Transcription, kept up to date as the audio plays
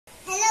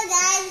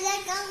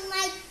welcome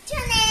my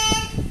channel!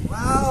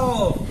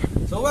 Wow!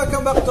 So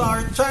welcome back to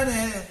our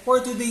channel. For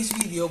today's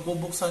video,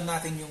 bubuksan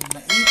natin yung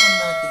naipon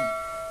nating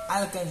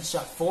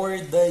alkansya for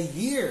the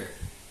year.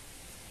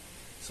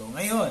 So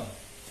ngayon,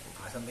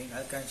 kasabing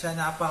alkansya,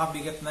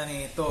 napakabigat na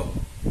nito.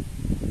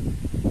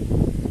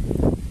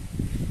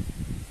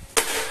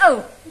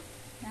 Oh!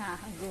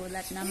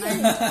 Nakakagulat naman.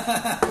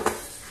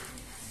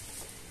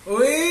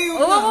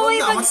 Uy,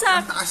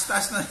 bagsak.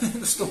 Taas-taas na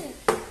gusto.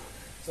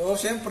 So,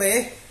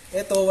 syempre,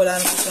 ito, wala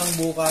na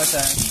siyang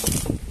bukasan.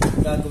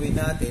 Gagawin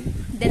natin.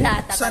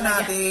 Delata Buksan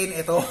talaga. natin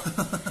ito.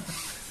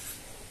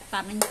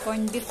 Parang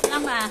corned beef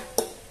lang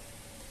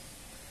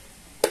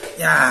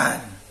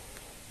Yan.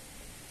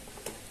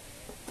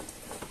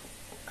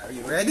 Are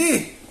you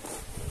ready?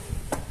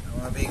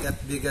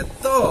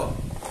 Mabigat-bigat to.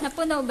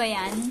 Napuno ba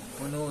yan?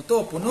 Puno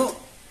to, puno.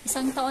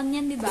 Isang taon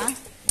yan, di ba?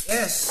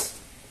 Yes.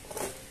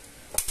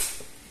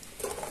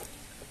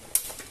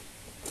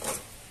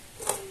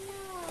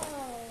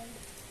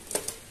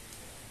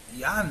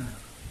 Yan.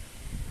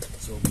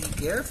 So, be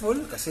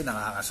careful kasi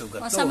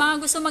nakakasugat O, to. sa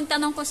mga gusto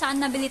magtanong kung saan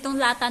nabili itong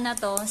lata na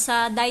to,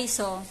 sa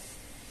Daiso.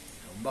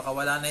 Baka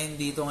wala na yun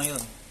dito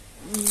ngayon.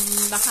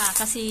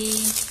 Baka kasi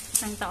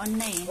isang taon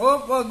na eh. Oh,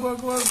 wag.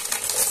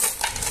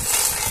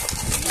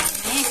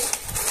 Dami.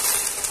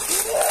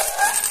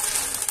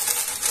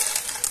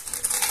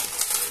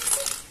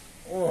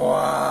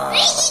 Wow. We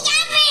eat a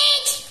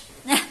witch!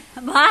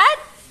 What?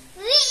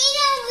 We eat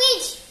a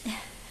witch!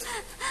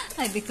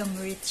 I become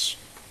rich.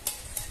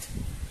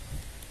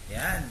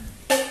 Yan.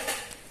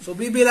 So,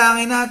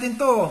 bibilangin natin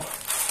to.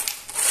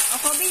 O,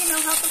 Kobe, you know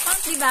how to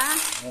count, di ba?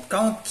 O,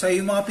 count sa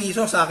yung mga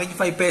piso, sa akin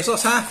yung 5 pesos,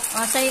 ha?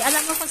 O,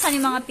 alam mo kung saan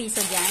yung mga piso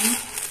dyan?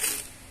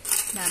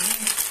 Dami.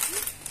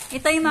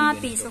 Ito yung mga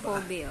piso,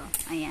 Kobe, o.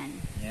 Ayan.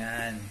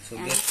 Yan. So,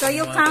 Ayan. get So,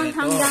 you mga count ganito.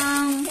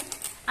 hanggang...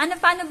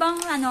 paano bang,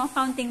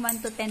 counting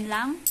 1 to 10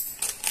 lang?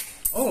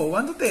 Oh,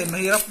 1 to 10.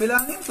 Mahirap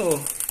bilangin to.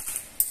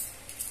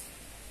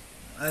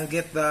 I'll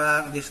get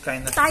this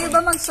kind of Tayo coin.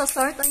 ba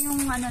magsosort o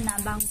yung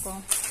bangko?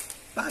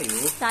 Tayo?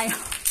 Tayo.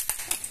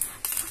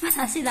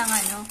 Wala silang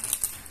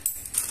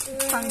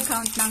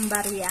pang-count ng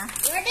barya.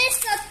 Where is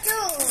the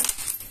two?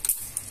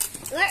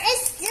 Where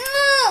is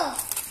two?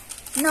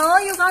 No,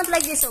 you count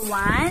like this. 1,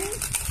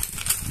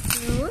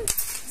 2,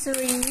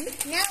 3,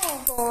 No.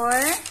 4.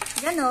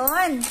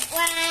 Ganon.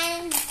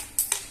 1,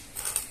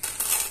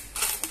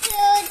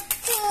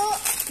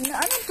 2, 2, No,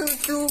 2,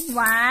 2,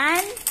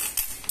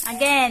 1.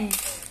 Again.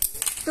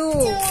 2.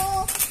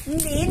 2.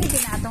 Hindi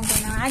pinatong ko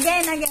na.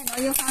 Again. O,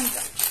 you count.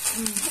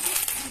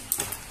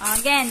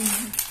 Again.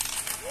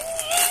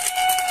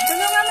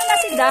 Tulungan mo na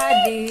si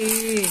Daddy.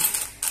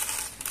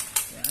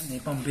 Yan,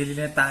 may pambili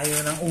na tayo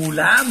ng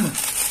ulam.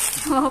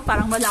 Oh,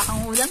 parang wala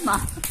kang ulam,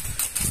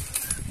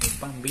 May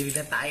pambili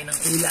na tayo ng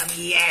ulam.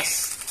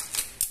 Yes!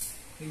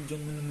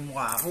 Diyan mo na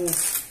mukha ako.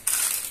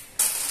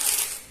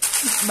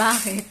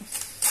 Bakit?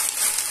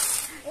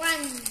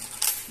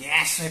 1.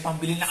 Yes! May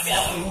pambili na kami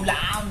ng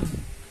ulam.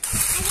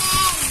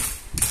 Again.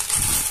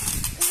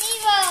 0.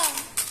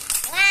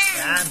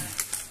 1. Yan.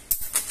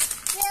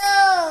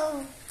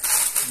 2.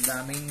 Ang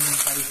daming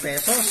 5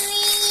 pesos.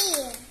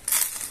 3.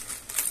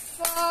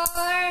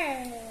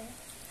 4.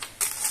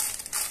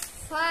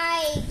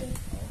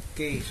 5.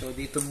 Okay, so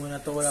dito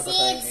muna to. Wala pa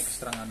tayong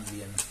extra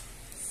diyan.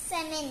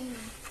 7.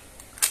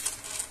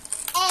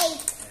 8. Ayan,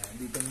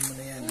 dito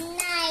muna yan.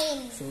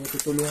 9. So,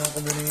 tutulungan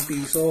ko muna yung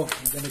piso.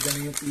 Maganda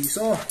yung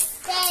piso.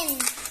 10.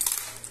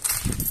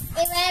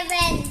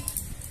 11.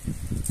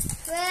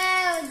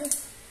 12.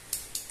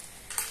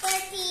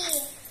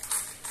 13.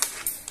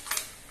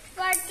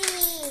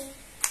 14.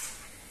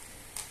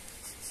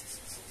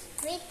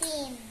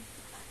 15.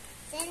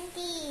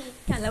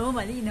 20. Kala mo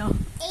mali, no?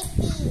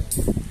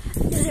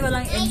 80. Kasi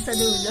walang end sa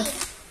dulo.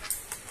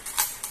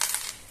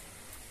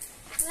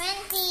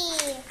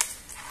 20.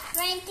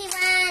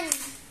 21.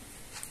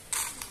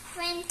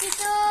 22.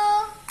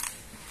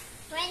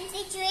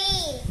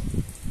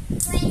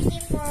 23.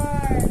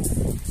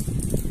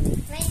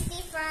 24.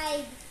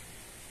 25.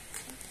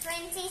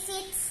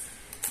 26.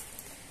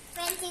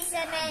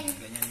 27.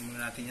 Ganyan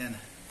muna natin yan.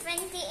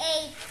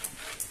 28.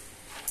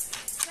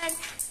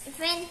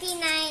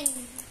 29.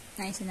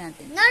 Nice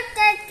natin. No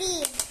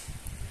 30.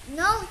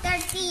 No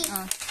 30.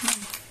 Oh.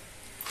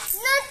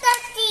 No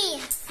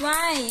 30.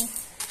 Why?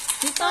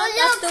 You count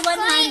Hulog up to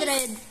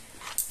 100.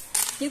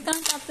 You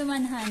count up to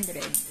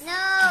 100. No.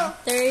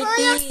 30.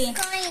 Hulog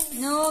coin.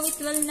 No, it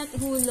will not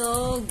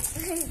hulog.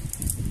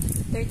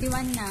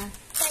 31 na.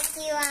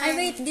 31. Ay,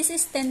 wait. This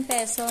is 10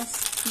 pesos.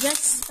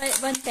 Just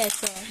 1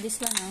 peso. This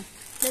one,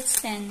 That's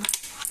 10.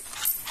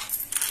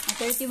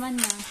 31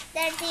 na.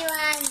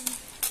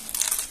 31.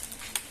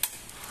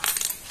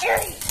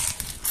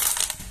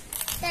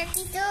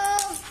 32.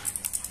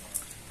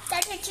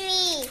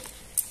 33.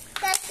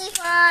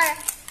 34.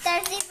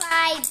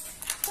 35.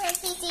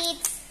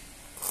 36.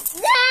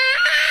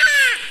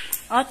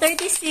 Oh,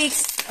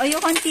 36. Oh, you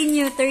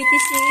continue.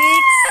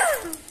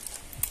 36.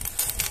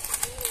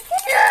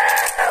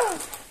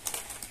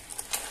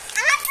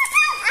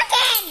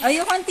 Again. Oh,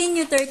 you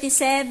continue.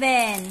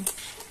 37.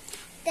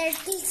 37,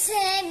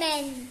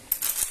 38,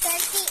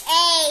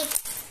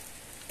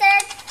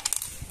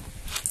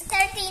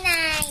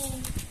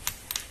 39,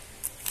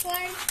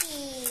 40,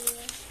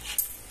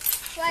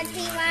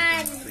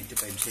 41,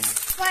 25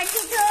 cents. 42,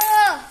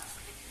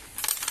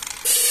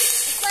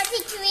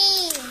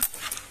 43,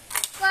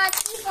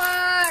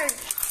 44,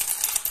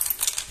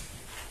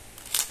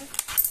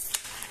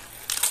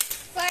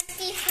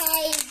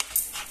 45,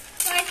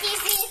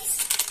 46,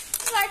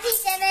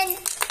 47,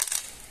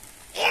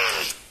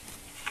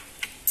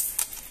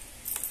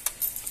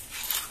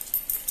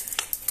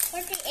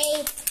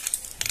 48,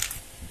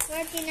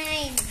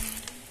 49,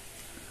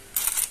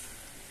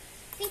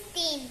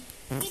 15,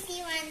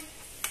 51,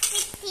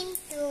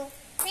 52,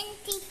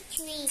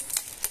 23,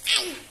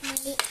 ay,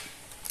 mali.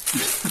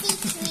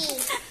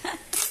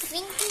 53,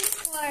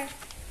 24,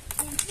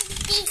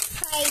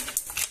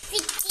 55,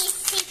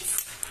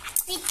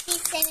 56,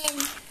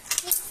 57,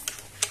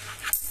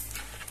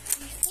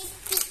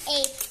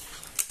 58,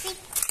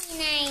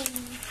 59,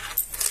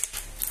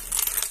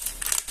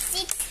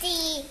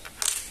 60,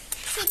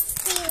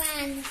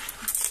 61,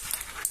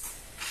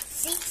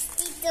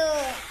 62,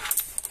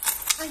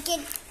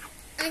 again,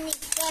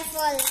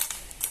 careful,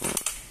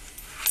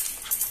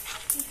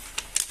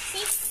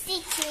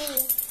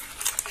 63,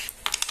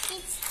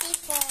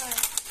 64,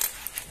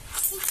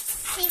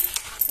 65,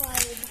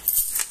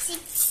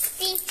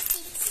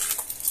 66,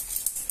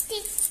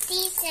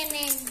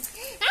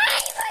 67,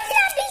 ay,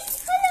 malabis,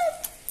 hulog,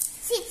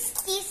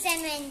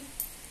 67,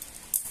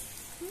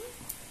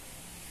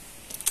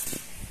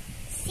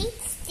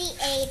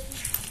 68,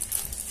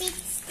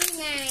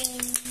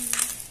 69.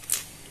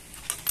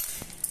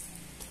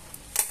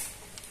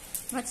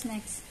 What's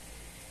next?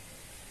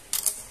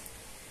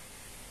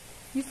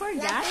 You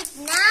forgot? Lapit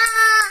na!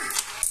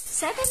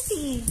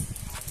 70.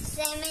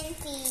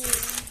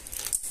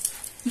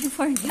 70. You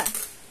forgot.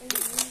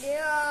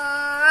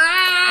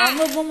 Yeah. Oh,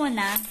 move mo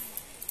muna.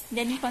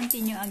 Then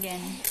continue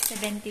again.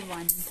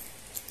 71.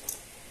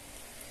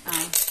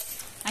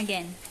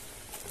 Again.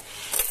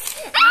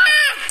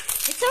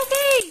 It's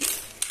okay.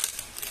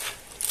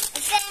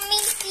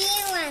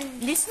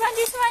 71. This one.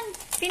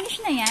 Finish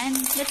na yan.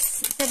 That's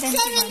 71.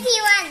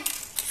 71.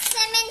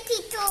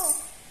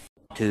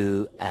 72.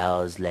 2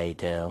 hours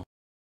later.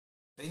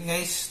 So yun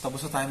guys,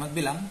 tapos na tayo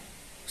magbilang.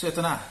 So ito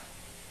na.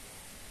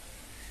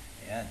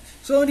 Ayan.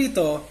 So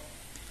dito,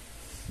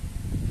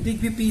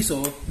 tig piso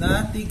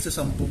na tig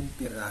sa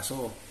 10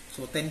 piraso.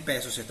 So 10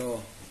 pesos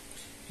ito.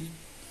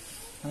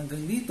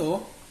 Hanggang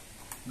dito,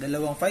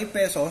 dalawang 5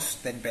 pesos,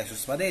 10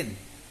 pesos pa din.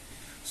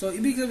 So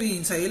ibig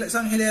sabihin, sa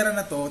isang hilera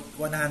na to,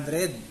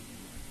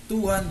 100,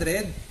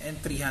 200, and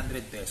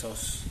 300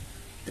 pesos.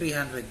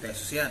 300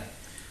 pesos yan.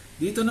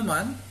 Dito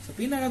naman, sa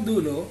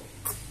pinakadulo,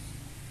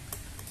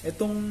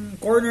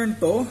 itong corner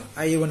to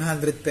ay 100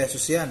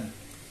 pesos yan.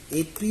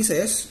 8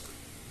 pieces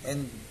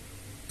and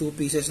 2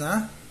 pieces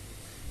na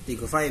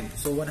tigo 5.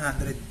 So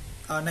 100,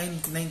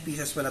 9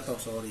 pieces pala to,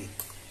 sorry.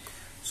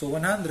 So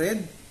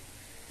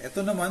 100,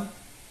 ito naman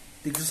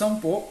tigo 10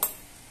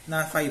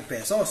 na 5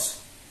 pesos.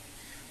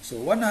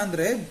 So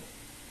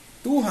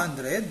 100,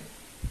 200,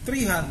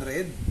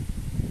 300,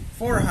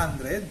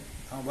 400,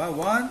 ano ba?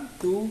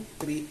 1, 2,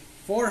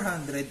 3,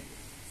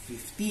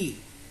 450,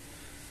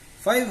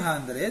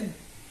 500,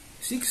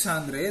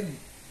 600,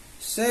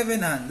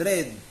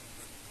 700,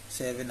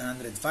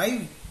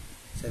 705,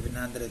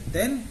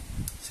 710,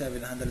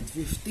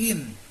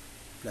 715,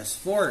 plus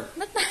 4.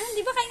 Ba't ba?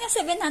 Di ba kayo na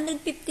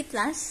 750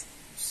 plus?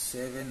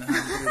 700.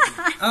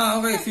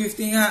 Okay,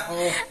 50 nga.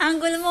 Oh. Ang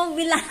gulo mo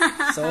bilang.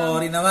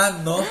 Sorry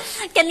naman, no?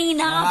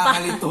 Kanina ka pa.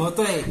 Nakakalito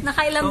to eh.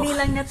 Nakailang So,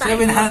 bilang na tayo.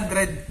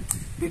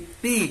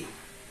 750,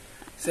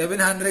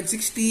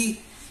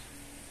 760,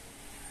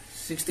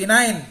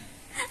 69,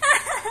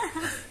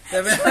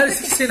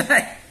 769.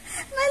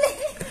 Mali.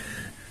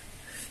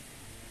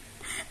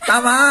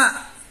 Tama!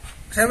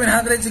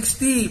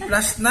 760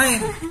 plus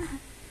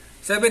 9.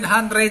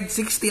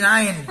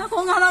 769.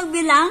 Ako nga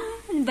magbilang.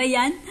 Ano ba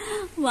yan?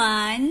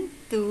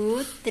 1,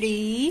 2,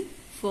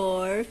 3,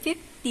 4,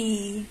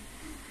 50.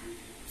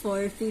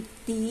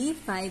 450,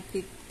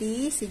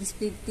 550,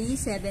 650,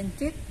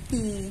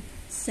 750,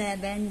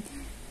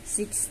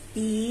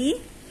 760,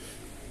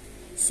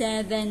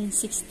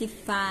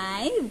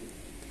 765,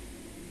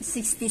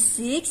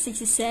 66,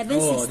 67,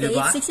 Oh, 68,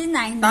 diba?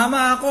 69.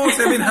 Tama ako,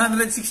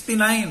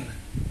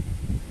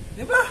 769.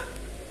 Diba?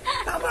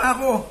 Tama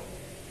ako.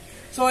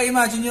 So,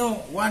 imagine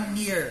nyo, 1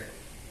 year.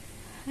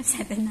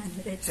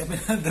 700.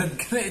 700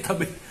 ka na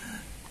itabi.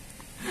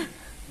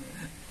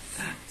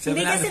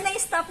 Hindi kasi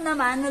na-stop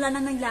naman, wala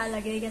nang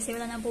naglalagay kasi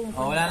wala nang pumupunta.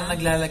 Oh, wala nang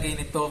naglalagay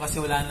nito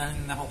kasi wala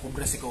nang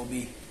nakukubra si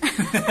Kobe.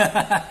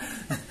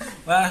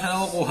 Wala na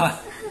nakukuha.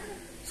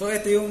 So,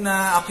 ito yung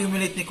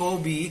na-accumulate ni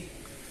Kobe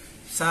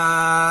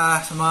sa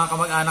mga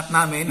kamag-anak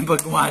namin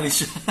pag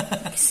umalis siya.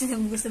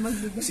 Gusto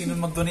magbigay. Sino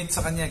mag-donate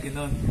sa kanya,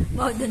 gano'n.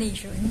 Wow,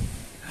 donation.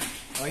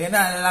 O, yan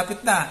na, lalapit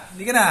na.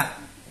 Hindi ka na.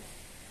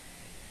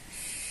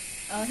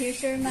 Oh,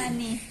 here's your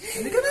money.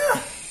 Hindi ka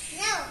na.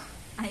 No.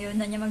 Ayaw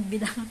na niya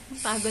magbilang.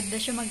 Pagod na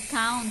siya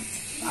mag-count.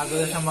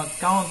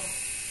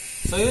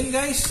 So yun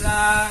guys,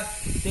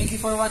 thank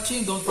you for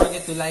watching. Don't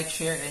forget to like,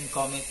 share, and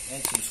comment, and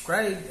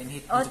subscribe, and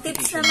hit Tips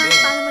notification naman, bell.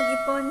 paano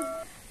mag-ipon?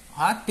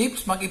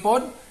 Tips,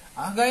 mag-ipon?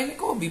 Gaya ni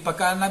Kobe,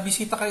 pagka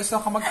nabisita kayo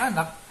sa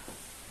kamag-anak,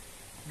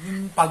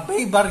 yung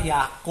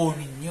pagbaybarya,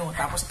 kunin nyo.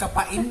 Tapos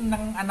kapain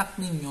ng anak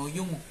ninyo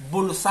yung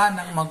bulsa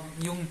ng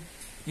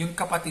yung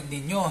kapatid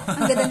ninyo.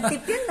 Ang gandang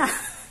tip yun na.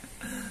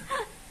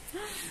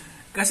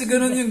 Kasi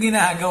ganun yung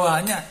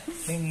ginagawa niya.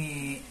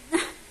 Hingi,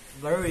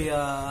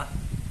 Barya.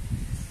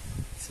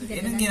 So,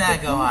 yun ang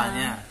ginagawa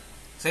niya.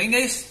 So yun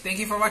guys,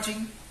 thank you for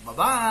watching.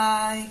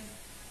 Bye-bye!